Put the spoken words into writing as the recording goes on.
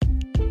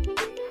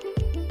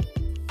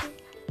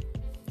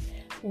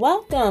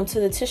Welcome to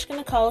the Tishka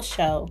Nicole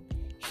Show.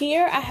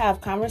 Here I have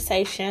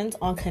conversations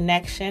on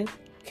connection,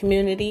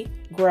 community,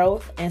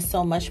 growth, and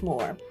so much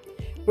more.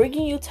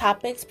 Bringing you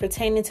topics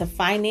pertaining to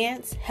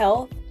finance,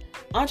 health,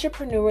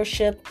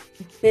 entrepreneurship,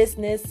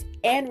 business,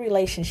 and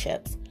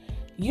relationships.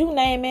 You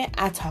name it,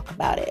 I talk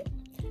about it.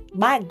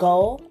 My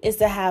goal is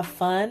to have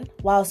fun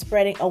while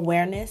spreading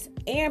awareness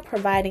and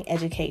providing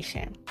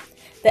education.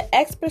 The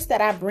experts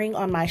that I bring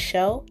on my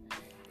show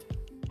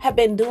have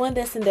been doing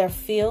this in their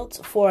fields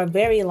for a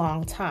very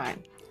long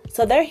time.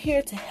 So they're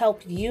here to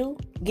help you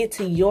get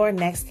to your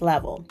next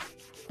level.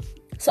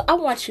 So I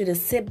want you to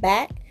sit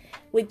back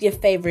with your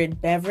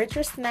favorite beverage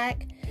or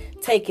snack,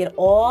 take it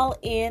all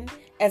in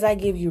as I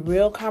give you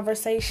real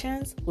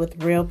conversations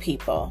with real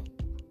people.